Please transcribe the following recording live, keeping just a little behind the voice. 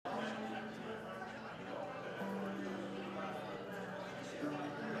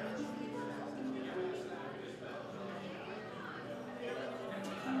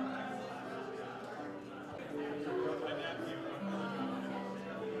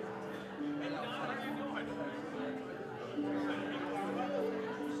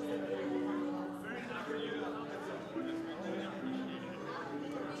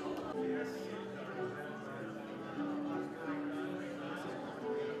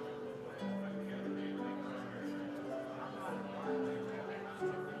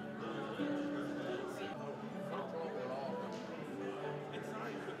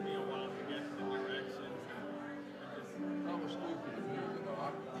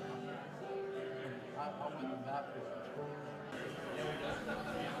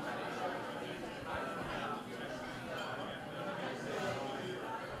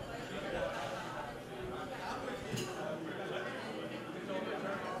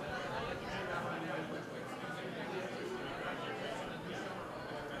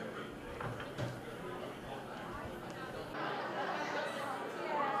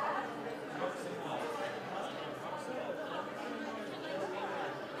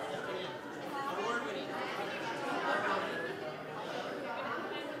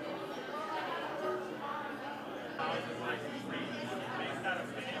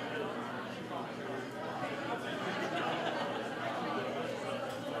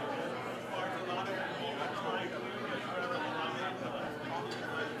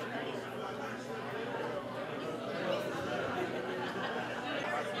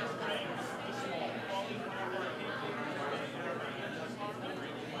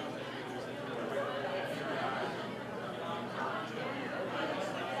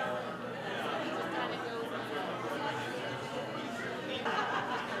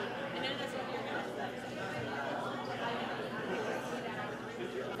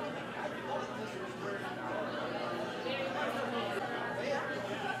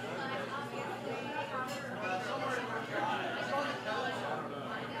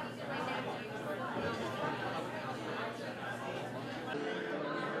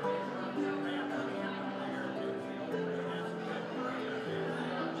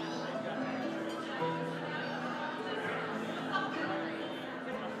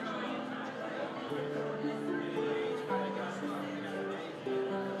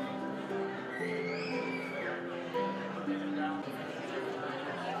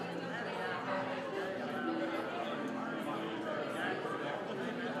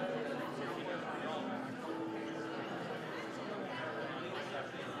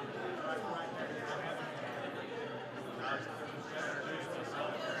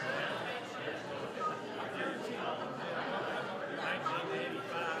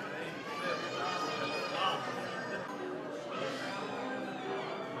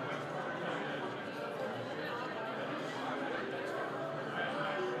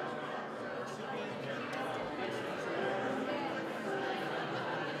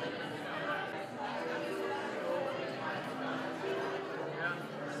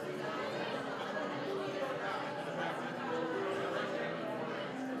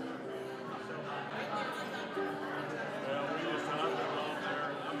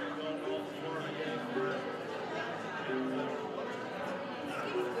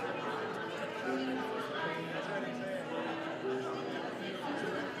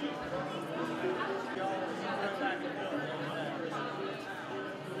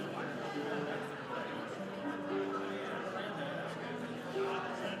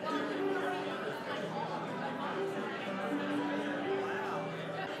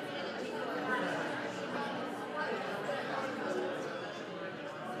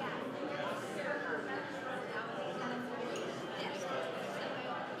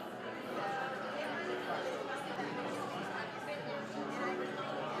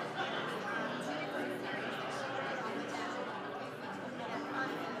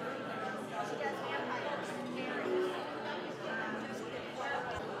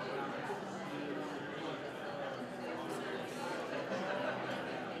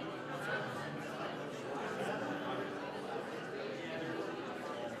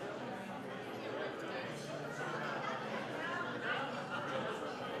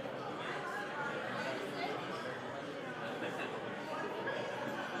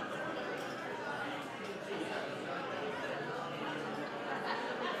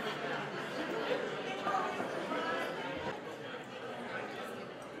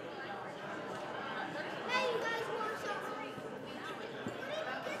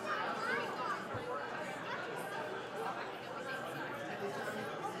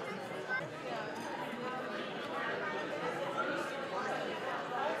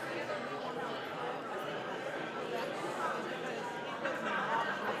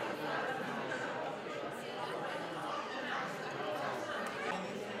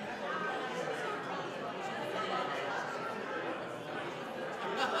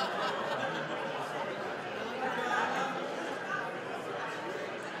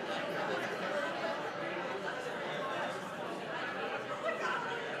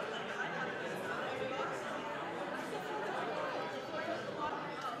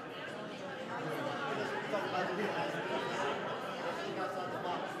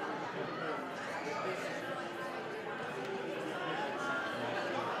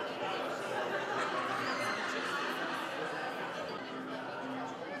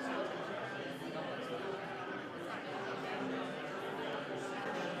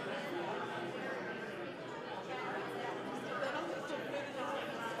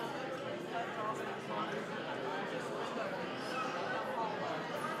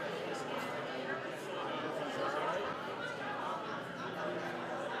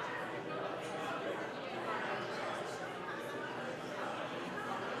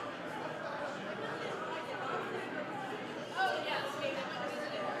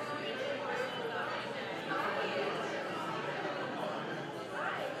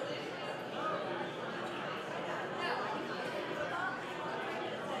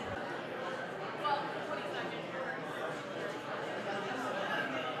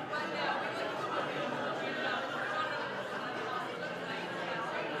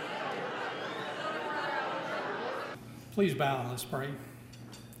Please bow and let's pray.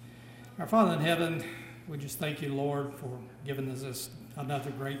 Our Father in heaven, we just thank you, Lord, for giving us this another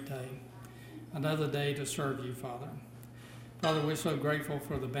great day, another day to serve you, Father. Father, we're so grateful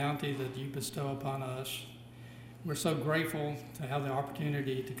for the bounty that you bestow upon us. We're so grateful to have the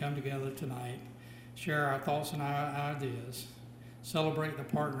opportunity to come together tonight, share our thoughts and our ideas, celebrate the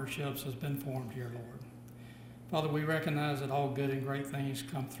partnerships that's been formed here, Lord. Father, we recognize that all good and great things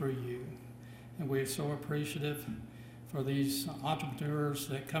come through you, and we're so appreciative for these entrepreneurs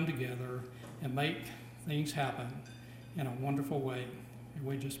that come together and make things happen in a wonderful way. And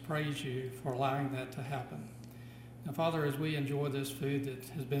we just praise you for allowing that to happen. Now, Father, as we enjoy this food that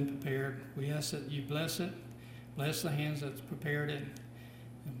has been prepared, we ask that you bless it, bless the hands that's prepared it,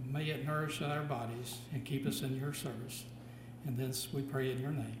 and may it nourish our bodies and keep us in your service. And this we pray in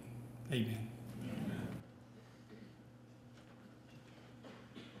your name. Amen.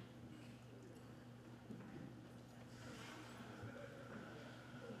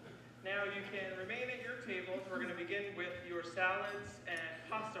 Now you can remain at your tables. We're going to begin with your salads, and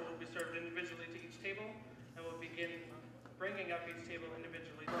pasta will be served individually to each table, and we'll begin bringing up each table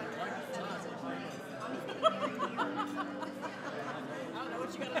individually. I don't know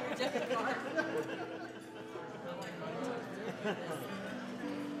what you got on your debit card.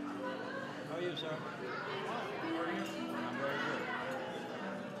 How are you, sir? I'm very good.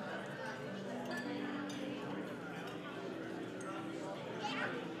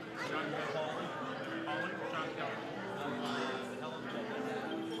 John Kelly. John Kelly.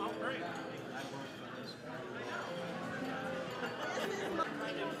 Oh, great.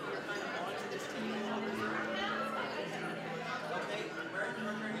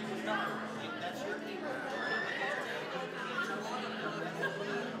 That's your team.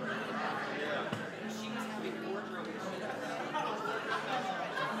 She was having wardrobe issues.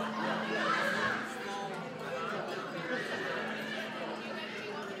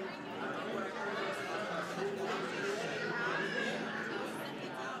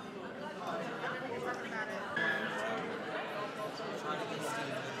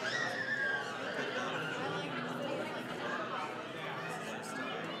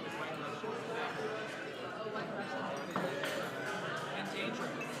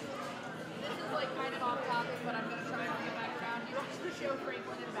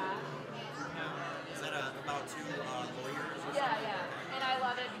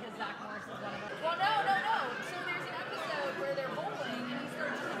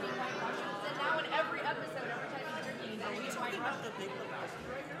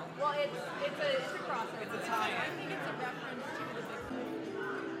 Well, it's a crossover. It's a tie. I think it's a reference to the big.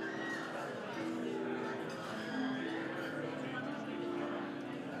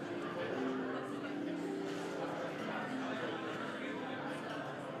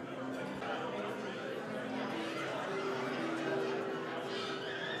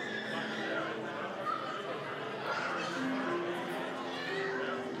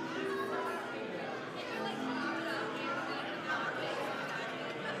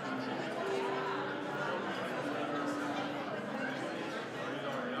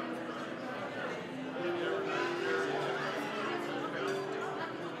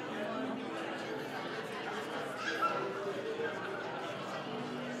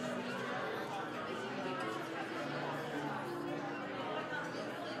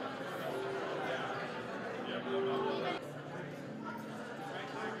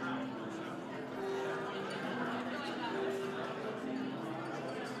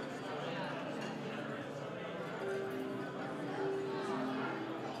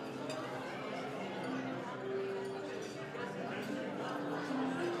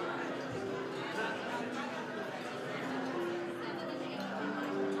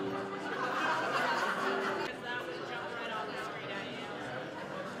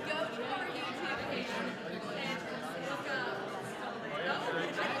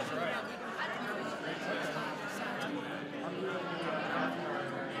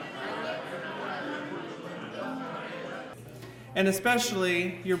 and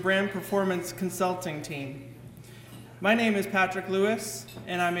especially your brand performance consulting team. My name is Patrick Lewis,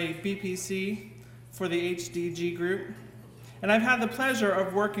 and I'm a BPC for the HDG group. And I've had the pleasure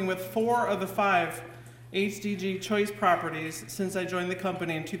of working with 4 of the 5 HDG Choice properties since I joined the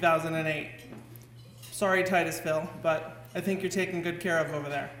company in 2008. Sorry, Titusville, but I think you're taken good care of over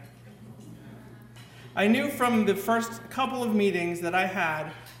there. I knew from the first couple of meetings that I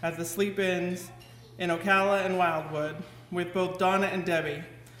had at the sleep-ins in Ocala and Wildwood with both Donna and Debbie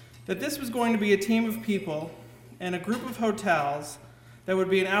that this was going to be a team of people and a group of hotels that would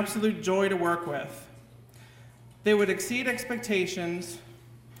be an absolute joy to work with. They would exceed expectations,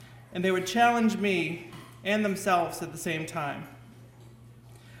 and they would challenge me and themselves at the same time.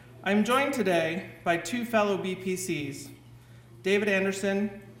 I'm joined today by two fellow BPCs, David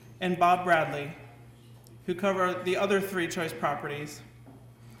Anderson and Bob Bradley, who cover the other three Choice properties,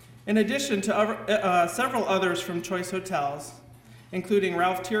 in addition to several others from Choice Hotels, including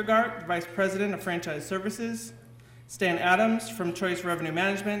Ralph Tiergart, Vice President of Franchise Services, Stan Adams from Choice Revenue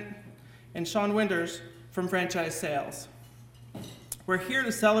Management, and Sean Winters from Franchise Sales. We're here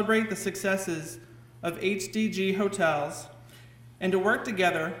to celebrate the successes of HDG Hotels and to work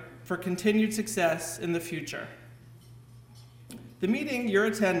together for continued success in the future. The meeting you're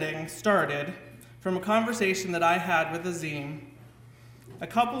attending started from a conversation that I had with Azim a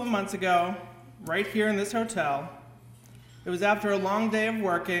couple of months ago, right here in this hotel. It was after a long day of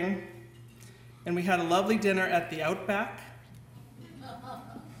working, and we had a lovely dinner at the Outback.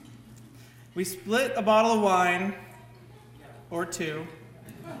 We split a bottle of wine, or two,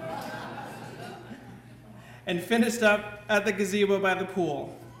 and finished up at the gazebo by the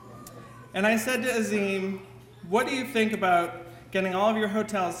pool. And I said to Azim, what do you think about getting all of your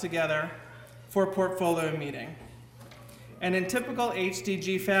hotels together for a portfolio meeting? And in typical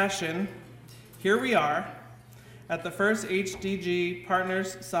HDG fashion, here we are at the first HDG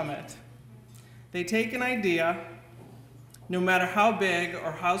Partners Summit. They take an idea, no matter how big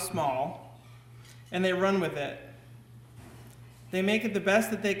or how small, and they run with it. They make it the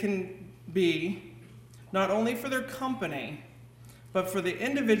best that they can be, not only for their company, but for the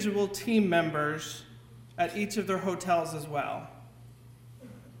individual team members at each of their hotels as well.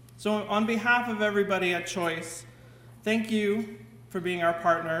 So on behalf of everybody at Choice, thank you for being our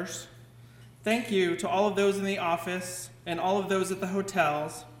partners. Thank you to all of those in the office and all of those at the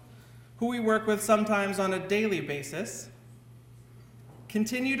hotels who we work with sometimes on a daily basis.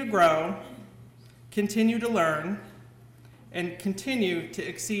 Continue to grow, continue to learn, and continue to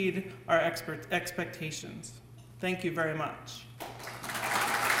exceed our expectations. Thank you very much.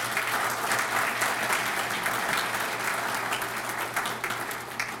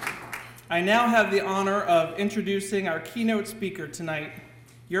 I now have the honor of introducing our keynote speaker tonight,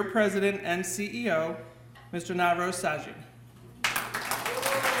 your President and CEO, Mr. Navroz Saju.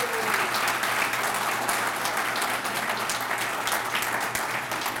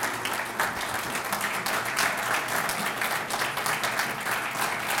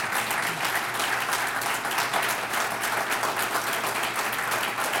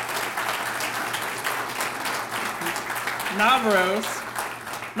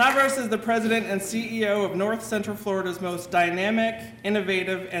 Navroz is the President and CEO of North Central Florida's most dynamic,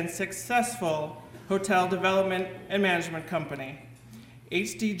 innovative, and successful hotel development and management company.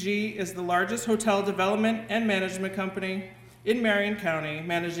 HDG is the largest hotel development and management company in Marion County,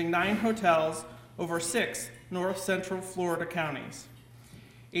 managing 9 hotels over 6 North Central Florida counties.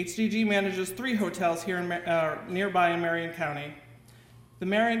 HDG manages 3 hotels here nearby in Marion County. The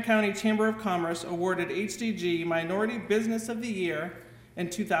Marion County Chamber of Commerce awarded HDG Minority Business of the Year in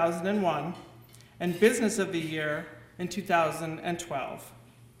 2001 and Business of the Year in 2012.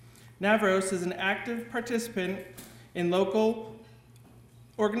 Navroz is an active participant in local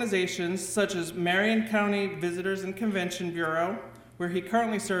organizations such as Marion County Visitors and Convention Bureau, where he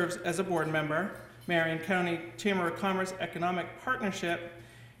currently serves as a board member, Marion County Chamber of Commerce Economic Partnership,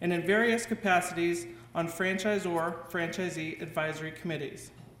 and in various capacities on franchisor-franchisee advisory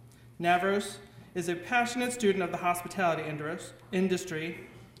committees. Navroz is a passionate student of the hospitality industry.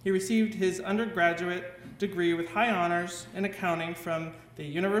 He received his undergraduate degree with high honors in accounting from the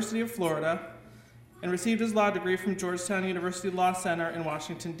University of Florida and received his law degree from Georgetown University Law Center in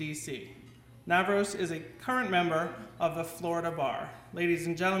Washington, D.C. Navroz is a current member of the Florida Bar. Ladies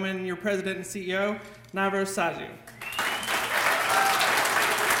and gentlemen, your President and CEO, Navroz Saju.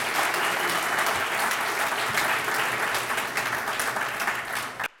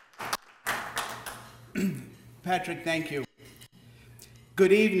 Patrick, thank you.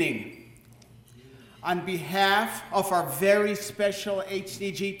 Good evening. On behalf of our very special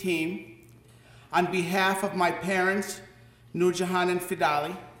HDG team, on behalf of my parents, Nurjahan and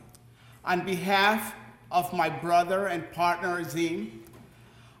Fidali, on behalf of my brother and partner, Azim,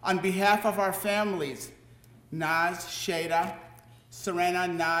 on behalf of our families, Naz, Shada, Serena,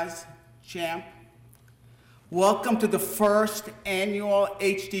 Naz, Champ, welcome to the first annual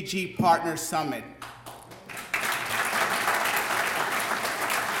HDG Partners Summit.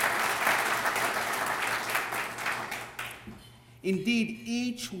 Indeed,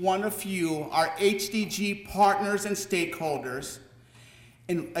 each one of you are HDG partners and stakeholders,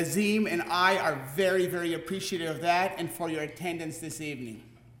 and Azim and I are very, very appreciative of that and for your attendance this evening.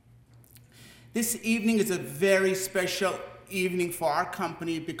 This evening is a very special evening for our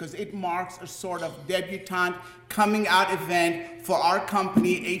company because it marks a sort of debutante coming out event for our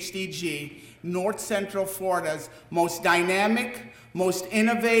company, HDG, North Central Florida's most dynamic, most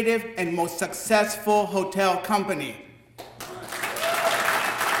innovative, and most successful hotel company.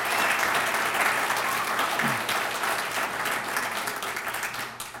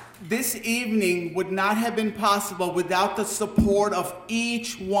 This evening would not have been possible without the support of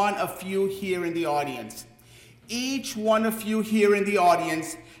each one of you here in the audience. Each one of you here in the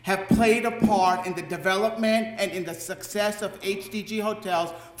audience have played a part in the development and in the success of HDG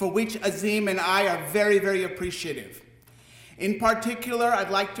Hotels, for which Azim and I are very, very appreciative. In particular, I'd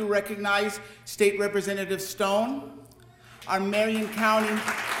like to recognize State Representative Stone, our Marion County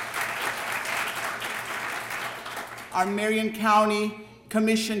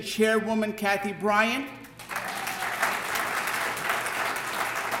Commission Chairwoman Kathy Bryant,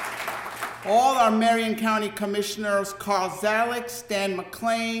 all our Marion County Commissioners Carl Zalek, Stan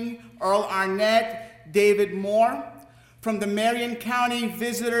McLean, Earl Arnett, David Moore. From the Marion County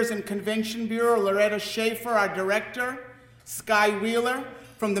Visitors and Convention Bureau, Loretta Schaefer, our Director, Sky Wheeler.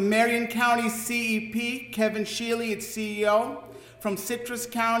 From the Marion County CEP, Kevin Shealy, its CEO. From Citrus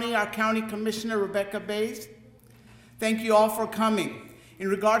County, our County Commissioner, Rebecca Bays. Thank you all for coming. In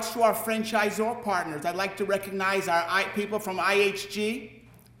regards to our franchisor partners, I'd like to recognize our people from IHG,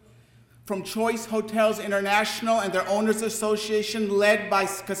 from Choice Hotels International and their Owners Association led by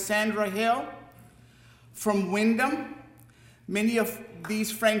Cassandra Hill, from Wyndham. Many of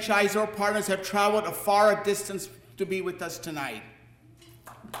these franchisor partners have traveled a far distance to be with us tonight.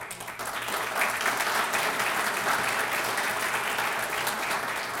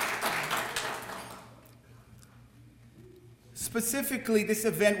 Specifically, this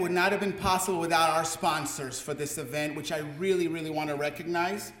event would not have been possible without our sponsors for this event, which I really, really want to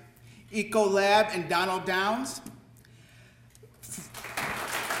recognize. Ecolab and Donald Downs.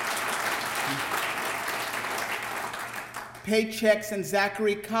 Paychecks and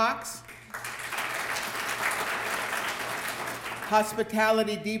Zachary Cox.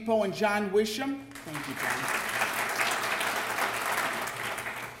 Hospitality Depot and John Wisham. Thank you, John.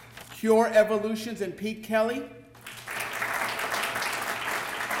 Cure Evolutions and Pete Kelly.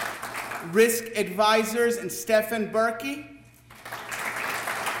 Risk Advisors and Stephen Berkey.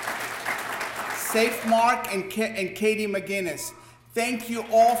 SafeMark and Katie McGinnis. Thank you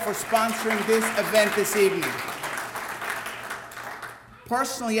all for sponsoring this event this evening.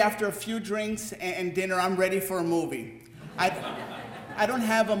 Personally, after a few drinks and dinner, I'm ready for a movie. I don't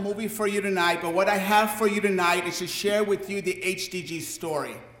have a movie for you tonight, but what I have for you tonight is to share with you the HDG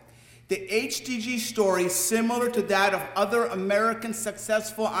story. The HDG story, similar to that of other American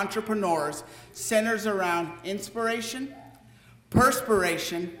successful entrepreneurs, centers around inspiration,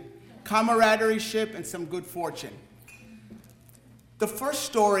 perspiration, camaraderie, and some good fortune. The first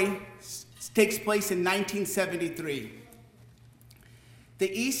story takes place in 1973.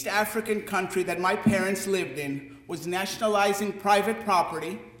 The East African country that my parents lived in was nationalizing private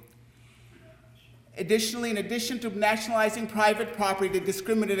property. Additionally, in addition to nationalizing private property, they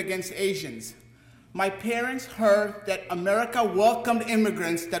discriminated against Asians. My parents heard that America welcomed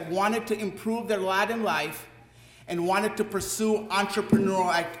immigrants that wanted to improve their lot in life and wanted to pursue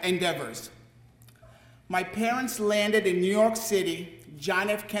entrepreneurial endeavors. My parents landed in New York City, John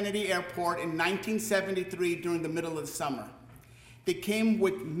F. Kennedy Airport in 1973 during the middle of the summer. They came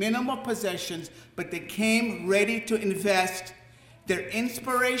with minimal possessions, but they came ready to invest their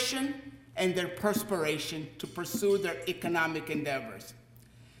inspiration and their perspiration to pursue their economic endeavors.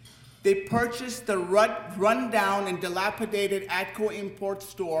 They purchased the run-down and dilapidated Atco Import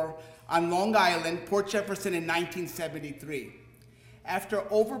store on Long Island, Port Jefferson in 1973. After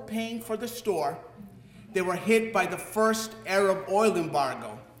overpaying for the store, they were hit by the first Arab oil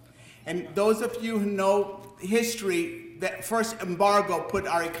embargo. And those of you who know history, that first embargo put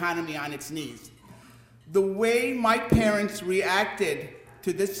our economy on its knees. The way my parents reacted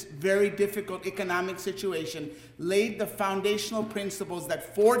to this very difficult economic situation laid the foundational principles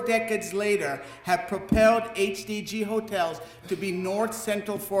that 4 decades later have propelled HDG Hotels to be North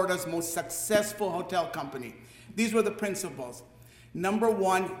Central Florida's most successful hotel company. These were the principles. Number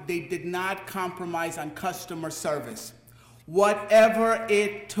one, they did not compromise on customer service. Whatever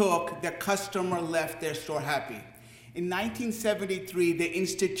it took, the customer left their store happy. In 1973, they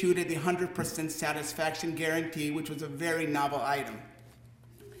instituted the 100% satisfaction guarantee, which was a very novel item.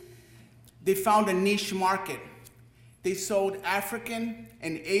 They found a niche market. They sold African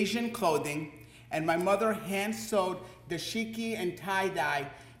and Asian clothing, and my mother hand-sewed dashiki and tie-dye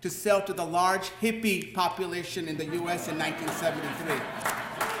to sell to the large hippie population in the US in 1973.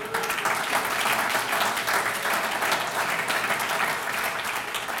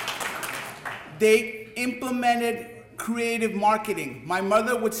 They implemented creative marketing. My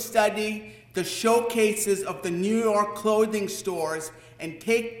mother would study the showcases of the New York clothing stores and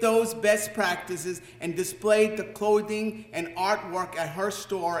take those best practices and display the clothing and artwork at her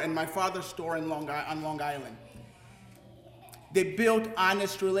store and my father's store on Long Island. They built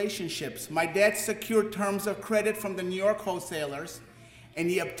honest relationships. My dad secured terms of credit from the New York wholesalers,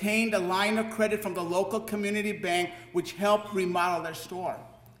 and he obtained a line of credit from the local community bank, which helped remodel their store.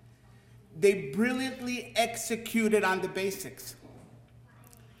 They brilliantly executed on the basics.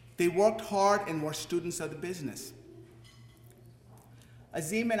 They worked hard and were students of the business.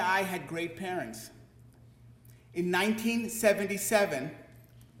 Azim and I had great parents. In 1977,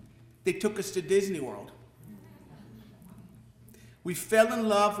 they took us to Disney World. We fell in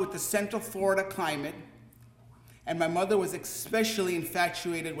love with the Central Florida climate, and my mother was especially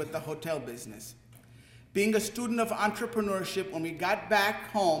infatuated with the hotel business. Being a student of entrepreneurship, when we got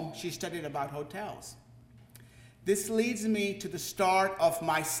back home, she studied about hotels. This leads me to the start of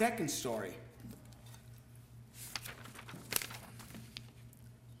my second story.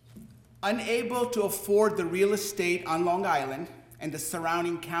 Unable to afford the real estate on Long Island and the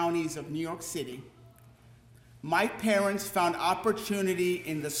surrounding counties of New York City, my parents found opportunity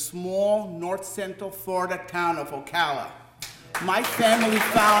in the small north central Florida town of Ocala. My family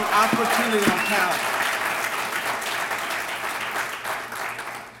found opportunity in Ocala.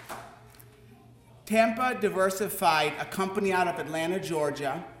 Tampa Diversified, a company out of Atlanta,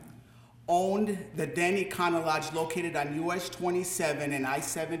 Georgia, owned the then Econo Lodge located on US 27 and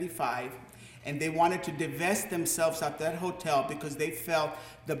I-75, and they wanted to divest themselves of that hotel because they felt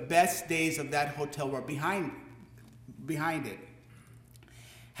the best days of that hotel were behind it.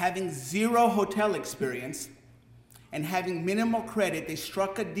 Having zero hotel experience and having minimal credit, they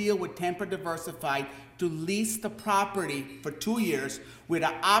struck a deal with Tampa Diversified to lease the property for 2 years with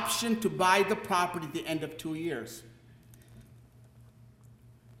an option to buy the property at the end of 2 years.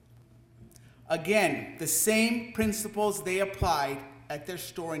 Again, the same principles they applied at their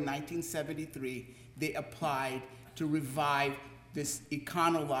store in 1973, they applied to revive this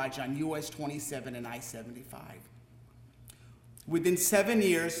Econo Lodge on US 27 and I-75. Within 7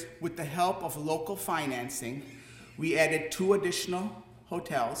 years, with the help of local financing, we added 2 additional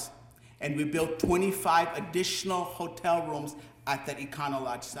hotels, and we built 25 additional hotel rooms at that Econo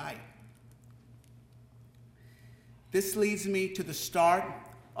Lodge site. This leads me to the start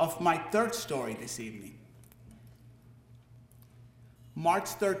of my third story this evening. March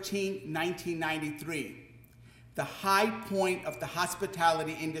 13, 1993, the high point of the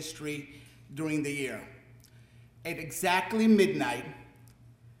hospitality industry during the year. At exactly midnight,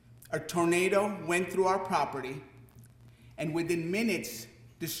 a tornado went through our property and within minutes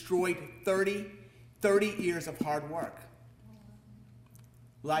destroyed 30 years of hard work.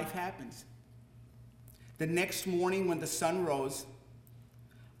 Life happens. The next morning when the sun rose,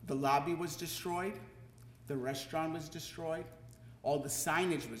 the lobby was destroyed, the restaurant was destroyed, all the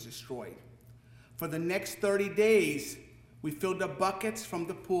signage was destroyed. For the next 30 days, we filled up buckets from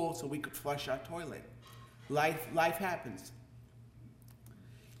the pool so we could flush our toilet. Life happens.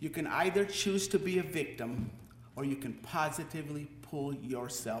 You can either choose to be a victim or you can positively pull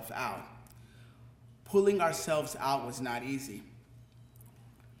yourself out. Pulling ourselves out was not easy.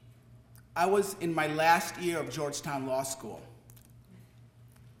 I was in my last year of Georgetown Law School.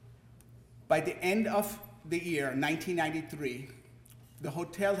 By the end of the year, 1993, the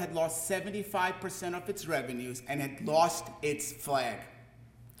hotel had lost 75% of its revenues and had lost its flag.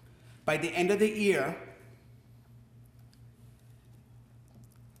 By the end of the year,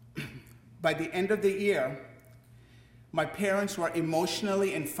 my parents were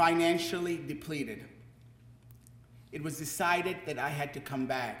emotionally and financially depleted. It was decided that I had to come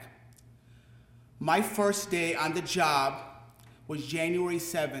back. My first day on the job was January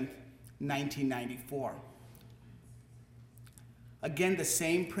 7th, 1994. Again, the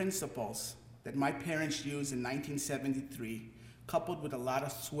same principles that my parents used in 1973, coupled with a lot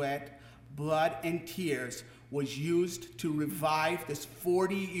of sweat, blood, and tears, was used to revive this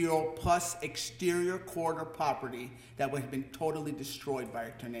 40-year-old plus exterior quarter property that had been totally destroyed by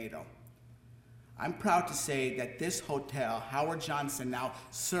a tornado. I'm proud to say that this hotel, Howard Johnson, now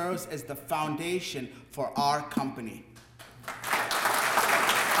serves as the foundation for our company.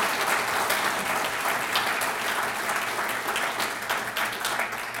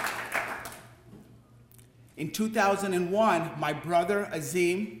 In 2001, my brother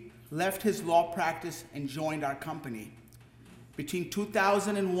Azim left his law practice and joined our company. Between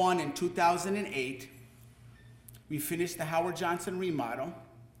 2001 and 2008, we finished the Howard Johnson remodel.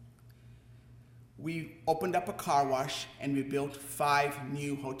 We opened up a car wash and we built 5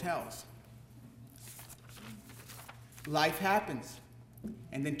 new hotels. life happens.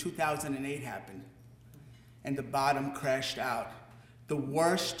 And then 2008 happened, and the bottom crashed out. The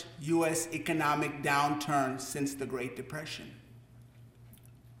worst U.S. economic downturn since the Great Depression.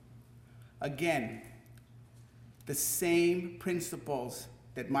 Again, the same principles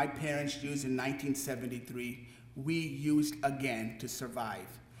that my parents used in 1973, we used again to survive.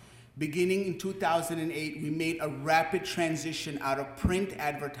 Beginning in 2008, we made a rapid transition out of print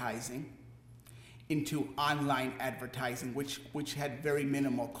advertising into online advertising, which had very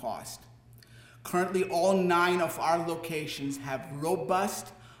minimal cost. Currently, all 9 of our locations have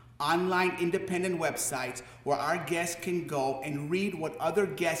robust online independent websites where our guests can go and read what other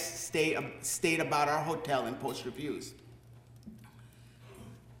guests state about our hotel and post reviews.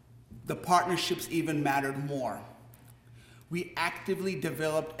 The partnerships even mattered more. We actively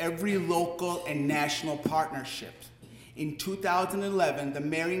developed every local and national partnership. In 2011, the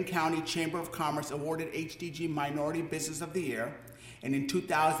Marion County Chamber of Commerce awarded HDG Minority Business of the Year, and in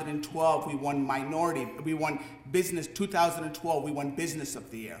 2012 we won Business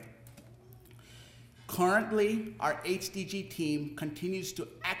of the Year. Currently, our HDG team continues to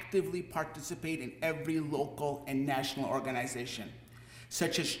actively participate in every local and national organization,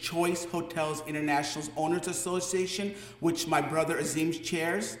 such as Choice Hotels International's Owners Association, which my brother Azim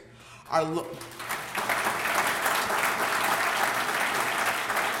chairs, our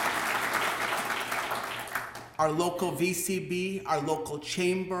local VCB, our local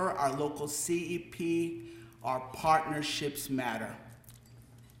chamber, our local CEP. Our partnerships matter.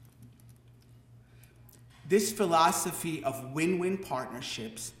 This philosophy of win-win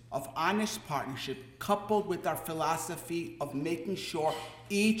partnerships, of honest partnership, coupled with our philosophy of making sure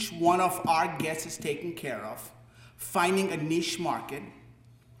each one of our guests is taken care of, finding a niche market,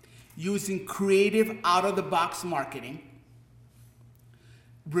 using creative out-of-the-box marketing,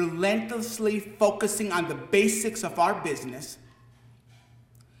 relentlessly focusing on the basics of our business,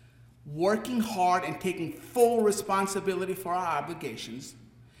 working hard and taking full responsibility for our obligations,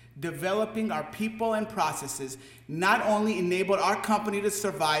 developing our people and processes, not only enabled our company to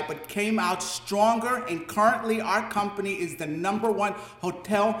survive, but came out stronger, and currently our company is the #1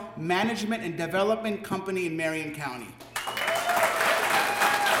 hotel management and development company in Marion County.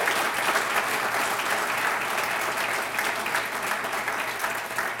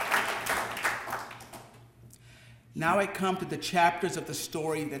 Now I come to the chapters of the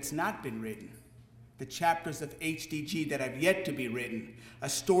story that's not been written, the chapters of HDG that have yet to be written, a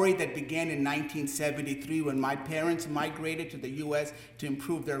story that began in 1973 when my parents migrated to the U.S. to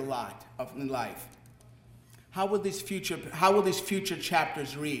improve their lot in life. How will these future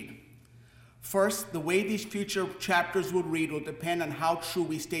chapters read? First, the way these future chapters will read will depend on how true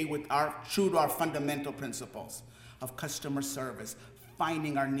we stay true to our fundamental principles of customer service,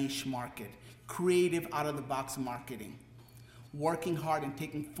 finding our niche market, creative out-of-the-box marketing, working hard and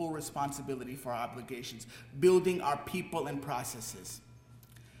taking full responsibility for our obligations, building our people and processes.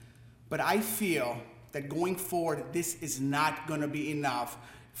 But I feel that going forward, this is not going to be enough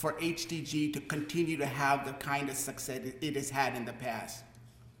for HDG to continue to have the kind of success it has had in the past.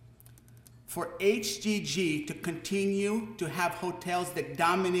 For HDG to continue to have hotels that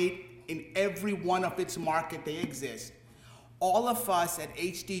dominate in every one of its market they exist, all of us at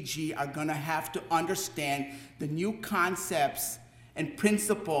HDG are going to have to understand the new concepts and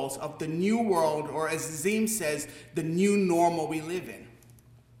principles of the new world, or as Azim says, the new normal we live in.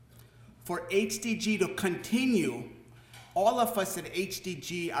 For HDG to continue, all of us at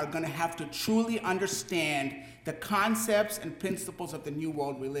HDG are going to have to truly understand the concepts and principles of the new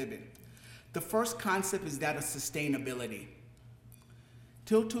world we live in. The first concept is that of sustainability.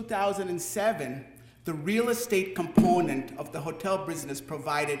 Till 2007, the real estate component of the hotel business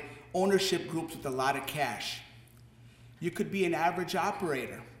provided ownership groups with a lot of cash. You could be an average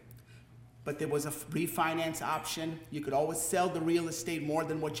operator, but there was a refinance option. You could always sell the real estate more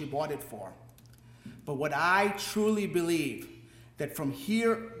than what you bought it for. But what I truly believe, that from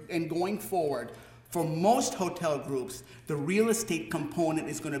here and going forward, for most hotel groups, the real estate component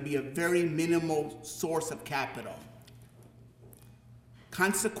is going to be a very minimal source of capital.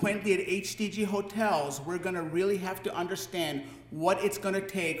 Consequently, at HDG Hotels, we're going to really have to understand what it's going to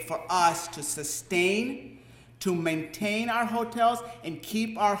take for us to sustain, to maintain our hotels, and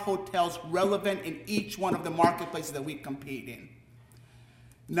keep our hotels relevant in each one of the marketplaces that we compete in.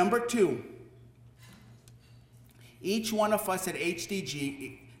 Number 2, each one of us at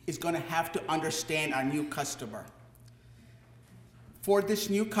HDG is going to have to understand our new customer. For this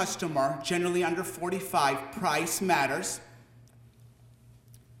new customer, generally under 45, price matters.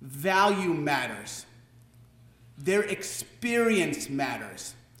 Value matters. Their experience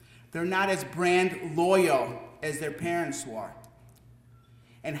matters. They're not as brand loyal as their parents were.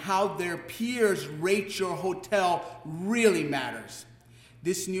 And how their peers rate your hotel really matters.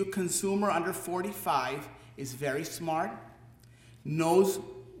 This new consumer under 45 is very smart, knows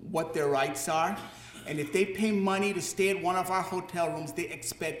what their rights are, and if they pay money to stay at one of our hotel rooms, they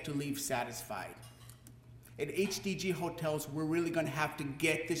expect to leave satisfied. At HDG Hotels, we're really going to have to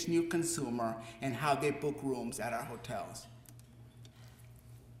get this new consumer and how they book rooms at our hotels.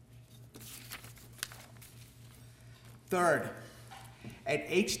 Third, at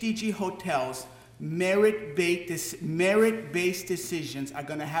HDG Hotels, merit-based decisions are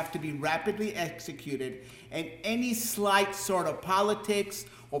going to have to be rapidly executed, and any slight sort of politics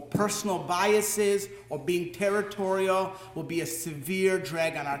or personal biases or being territorial will be a severe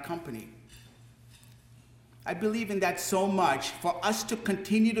drag on our company. I believe in that so much. For us to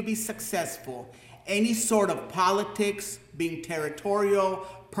continue to be successful, any sort of politics, being territorial,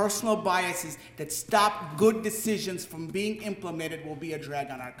 personal biases that stop good decisions from being implemented will be a drag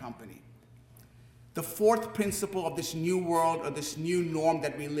on our company. The fourth principle of this new world or this new norm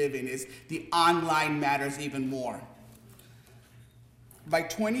that we live in is the online matters even more. By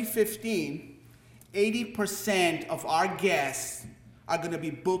 2015, 80% of our guests are going to be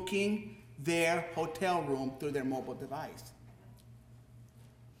booking their hotel room through their mobile device.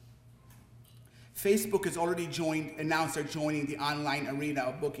 Facebook has already announced they're joining the online arena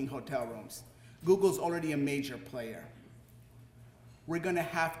of booking hotel rooms. Google's already a major player. We're going to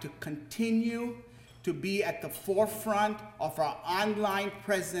have to continue to be at the forefront of our online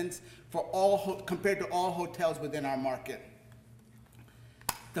presence compared to all hotels within our market.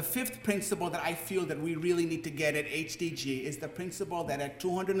 The fifth principle that I feel that we really need to get at HDG is the principle that at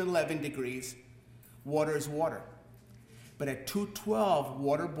 211 degrees, water is water. But at 212,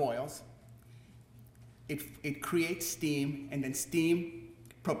 water boils. It creates steam, and then steam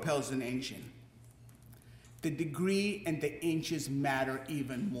propels an engine. The degree and the inches matter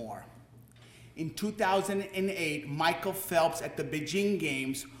even more. In 2008, Michael Phelps at the Beijing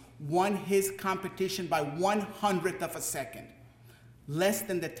Games won his competition by 1/100th of a second, less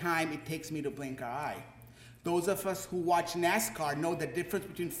than the time it takes me to blink our eye. Those of us who watch NASCAR know the difference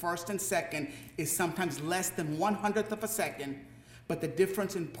between first and second is sometimes less than 1/100th of a second, but the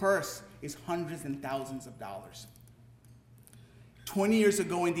difference in purse is hundreds and thousands of dollars. 20 years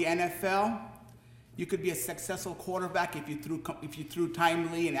ago in the NFL, you could be a successful quarterback if you threw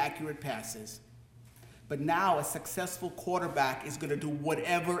timely and accurate passes. But now a successful quarterback is going to do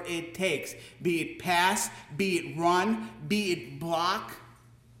whatever it takes, be it pass, be it run, be it block,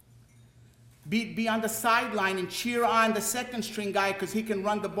 be on the sideline and cheer on the second string guy because he can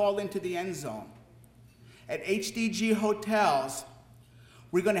run the ball into the end zone. At HDG Hotels,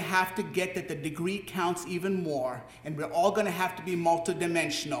 we're going to have to get that the degree counts even more, and we're all going to have to be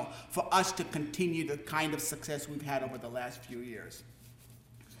multidimensional for us to continue the kind of success we've had over the last few years.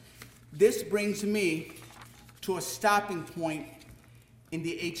 This brings me to a stopping point in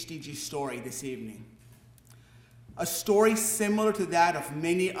the HDG story this evening. A story similar to that of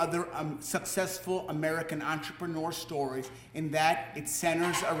many other successful American entrepreneur stories, in that it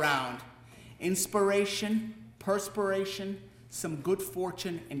centers around inspiration, perspiration, some good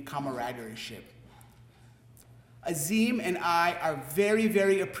fortune, and camaraderie. Azim and I are very,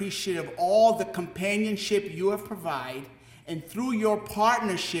 very appreciative of all the companionship you have provided, and through your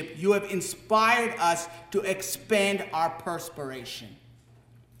partnership, you have inspired us to expand our perspiration.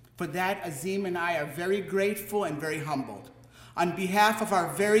 For that, Azim and I are very grateful and very humbled. On behalf of our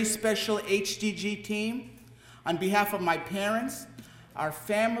very special HDG team, on behalf of my parents, our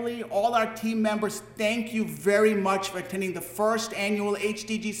family, all our team members, thank you very much for attending the first annual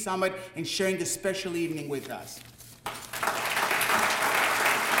HDG Summit and sharing this special evening with us.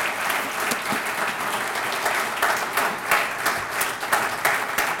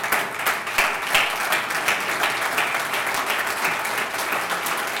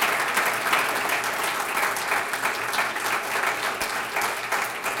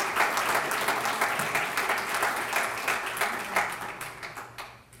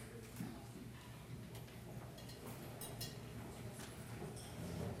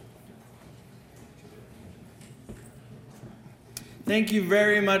 Thank you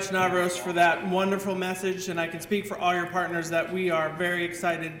very much, Navroz, for that wonderful message, and I can speak for all your partners that we are very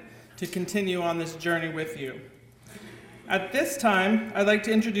excited to continue on this journey with you. At this time, I'd like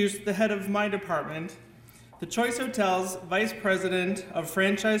to introduce the head of my department, the Choice Hotels Vice President of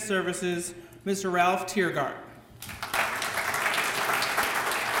Franchise Services, Mr. Ralph Tiergart.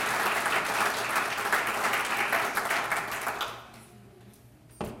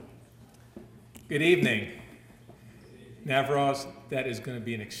 Good evening. Navroz, that is going to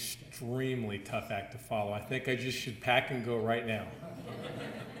be an extremely tough act to follow. I think I just should pack and go right now.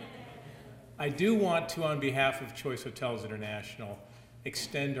 I do want to, on behalf of Choice Hotels International,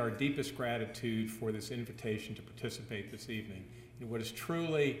 extend our deepest gratitude for this invitation to participate this evening in what is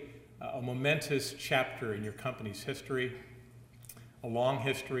truly a momentous chapter in your company's history, a long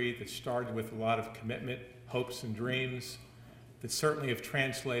history that started with a lot of commitment, hopes, and dreams that certainly have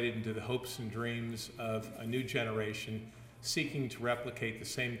translated into the hopes and dreams of a new generation seeking to replicate the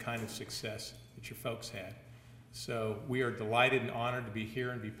same kind of success that your folks had. So we are delighted and honored to be here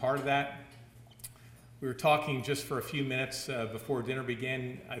and be part of that. We were talking just for a few minutes before dinner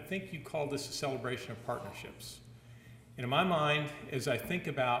began. I think you called this a celebration of partnerships. And in my mind, as I think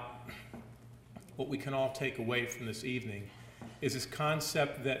about what we can all take away from this evening, is this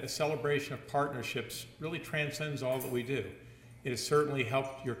concept that a celebration of partnerships really transcends all that we do. It has certainly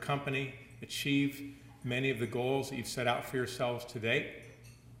helped your company achieve many of the goals that you've set out for yourselves to date.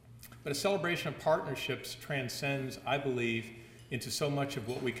 But a celebration of partnerships transcends, I believe, into so much of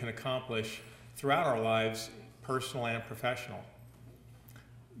what we can accomplish throughout our lives, personal and professional.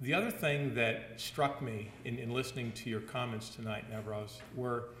 The other thing that struck me in listening to your comments tonight, Navroz,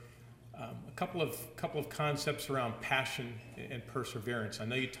 were a couple of concepts around passion and perseverance. I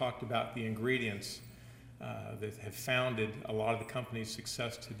know you talked about the ingredients that have founded a lot of the company's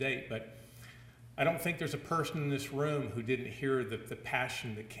success to date, but I don't think there's a person in this room who didn't hear the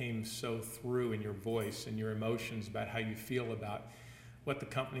passion that came so through in your voice and your emotions about how you feel about what the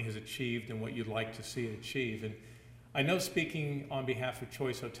company has achieved and what you'd like to see it achieve. And I know, speaking on behalf of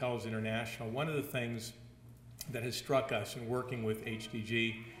Choice Hotels International, one of the things that has struck us in working with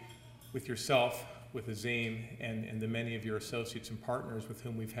HDG, with yourself, with Azim, and the many of your associates and partners with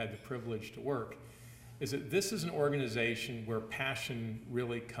whom we've had the privilege to work, is that this is an organization where passion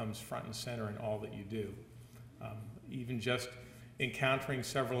really comes front and center in all that you do. Even just encountering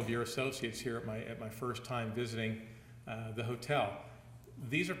several of your associates here at my first time visiting the hotel,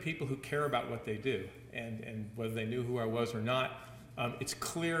 these are people who care about what they do, and whether they knew who I was or not, it's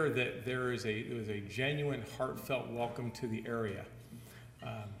clear that there was a genuine, heartfelt welcome to the area.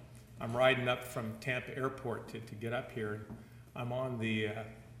 I'm riding up from Tampa Airport to get up here. I'm on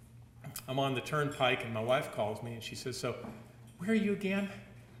the turnpike, and my wife calls me, and she says, "So, where are you again?"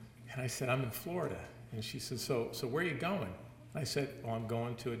 And I said, "I'm in Florida." And she says, "So where are you going?" I said, "Well, I'm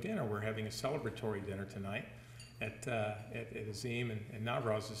going to a dinner. We're having a celebratory dinner tonight at Azim and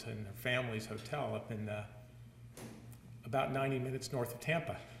Navroz's and her family's hotel up in about 90 minutes north of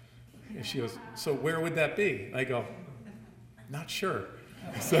Tampa." And she goes, "So where would that be?" I go, "Not sure."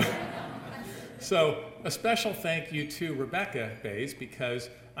 So a special thank you to Rebecca Bays,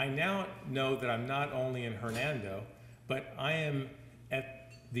 because I now know that I'm not only in Hernando, but I am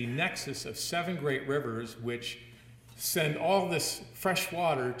at the nexus of 7 great rivers which send all this fresh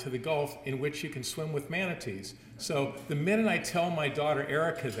water to the Gulf in which you can swim with manatees. So the minute I tell my daughter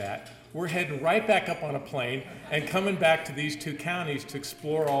Erica that, we're heading right back up on a plane and coming back to these 2 counties to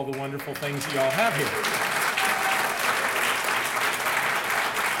explore all the wonderful things that y'all have here.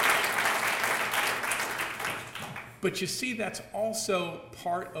 But you see, that's also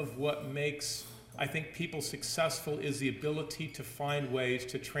part of what makes, I think, people successful, is the ability to find ways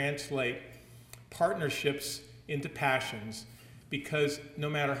to translate partnerships into passions. Because no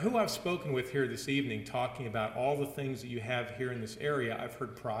matter who I've spoken with here this evening talking about all the things that you have here in this area, I've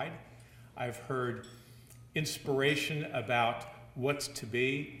heard pride, I've heard inspiration about what's to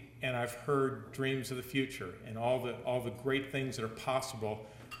be, and I've heard dreams of the future and all the great things that are possible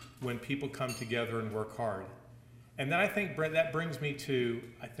when people come together and work hard. And then I think, Brett, that brings me to,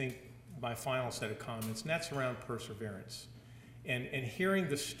 I think, my final set of comments, and that's around perseverance. And hearing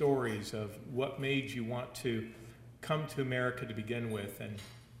the stories of what made you want to come to America to begin with, and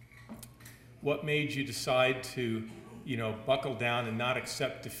what made you decide to, buckle down and not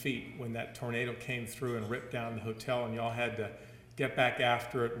accept defeat when that tornado came through and ripped down the hotel and y'all had to get back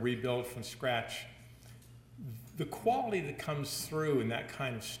after it, rebuild from scratch. The quality that comes through in that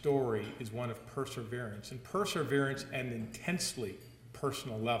kind of story is one of perseverance, and perseverance at an intensely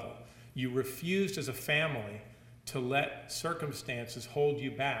personal level. You refused as a family to let circumstances hold you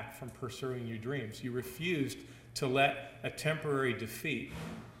back from pursuing your dreams. You refused to let a temporary defeat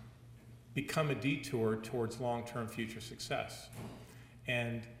become a detour towards long-term future success.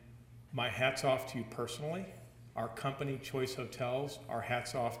 And my hat's off to you personally. Our company, Choice Hotels, our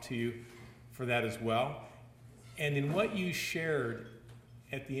hat's off to you for that as well. And in what you shared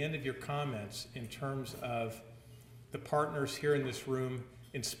at the end of your comments in terms of the partners here in this room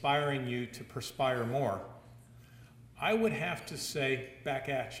inspiring you to perspire more, I would have to say back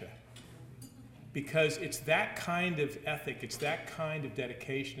at you. because it's that kind of ethic, it's that kind of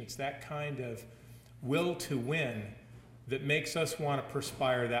dedication, it's that kind of will to win that makes us want to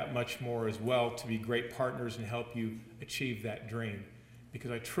perspire that much more as well to be great partners and help you achieve that dream.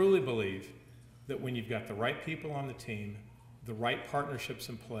 Because I truly believe that when you've got the right people on the team, the right partnerships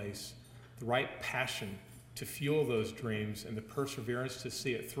in place, the right passion to fuel those dreams and the perseverance to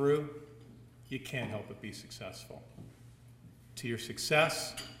see it through, you can't help but be successful. To your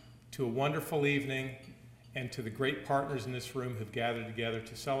success, to a wonderful evening, and to the great partners in this room who've gathered together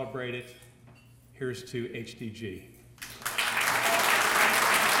to celebrate it, here's to HDG.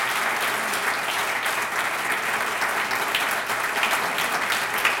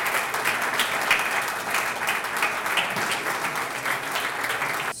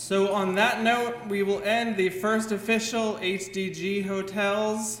 So on that note, we will end the first official HDG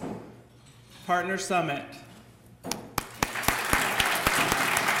Hotels Partner Summit.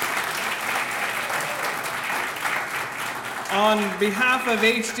 On behalf of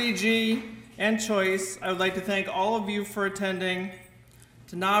HDG and Choice, I would like to thank all of you for attending.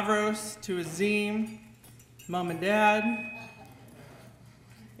 To Navroz, to Azim, Mom and Dad,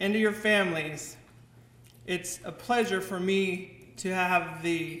 and to your families. It's a pleasure for me to have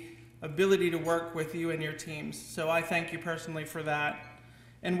the ability to work with you and your teams. So I thank you personally for that.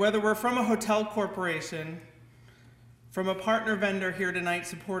 And whether we're from a hotel corporation, from a partner vendor here tonight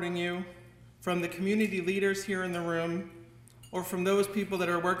supporting you, from the community leaders here in the room, or from those people that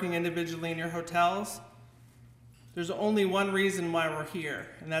are working individually in your hotels, there's only one reason why we're here,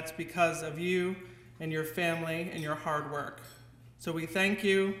 and that's because of you and your family and your hard work. So we thank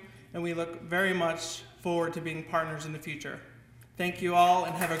you, and we look very much forward to being partners in the future. Thank you all,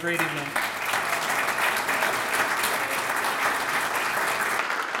 and have a great evening.